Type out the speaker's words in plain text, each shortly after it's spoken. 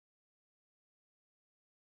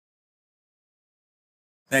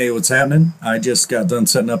Hey, what's happening? I just got done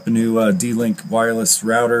setting up a new D-Link wireless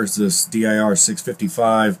router. It's this DIR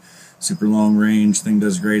 655, super long range. Thing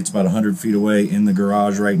does great. It's about 100 feet away in the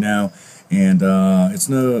garage right now. And it's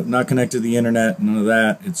not connected to the internet, none of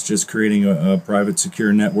that. It's just creating a private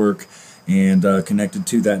secure network. And connected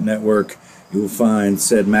to that network, you will find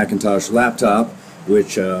said Macintosh laptop,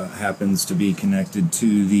 which happens to be connected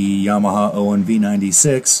to the Yamaha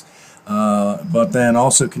ONV96. But then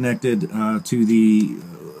also connected to the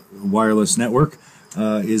wireless network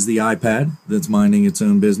is the iPad that's minding its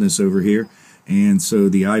own business over here. And so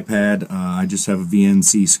the iPad, I just have a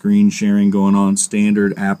VNC screen sharing going on,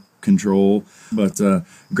 standard app control. But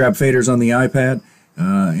grab faders on the iPad,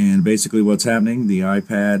 and basically what's happening, the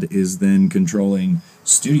iPad is then controlling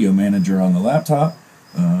Studio Manager on the laptop,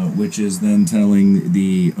 which is then telling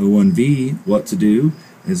the O1V what to do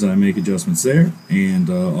as I make adjustments there, and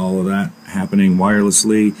all of that happening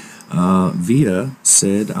wirelessly via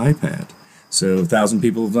said iPad. So 1,000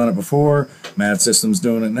 people have done it before. Mad System's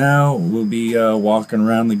doing it now. We'll be walking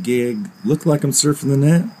around the gig. Look like I'm surfing the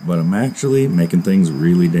net, but I'm actually making things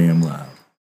really damn loud.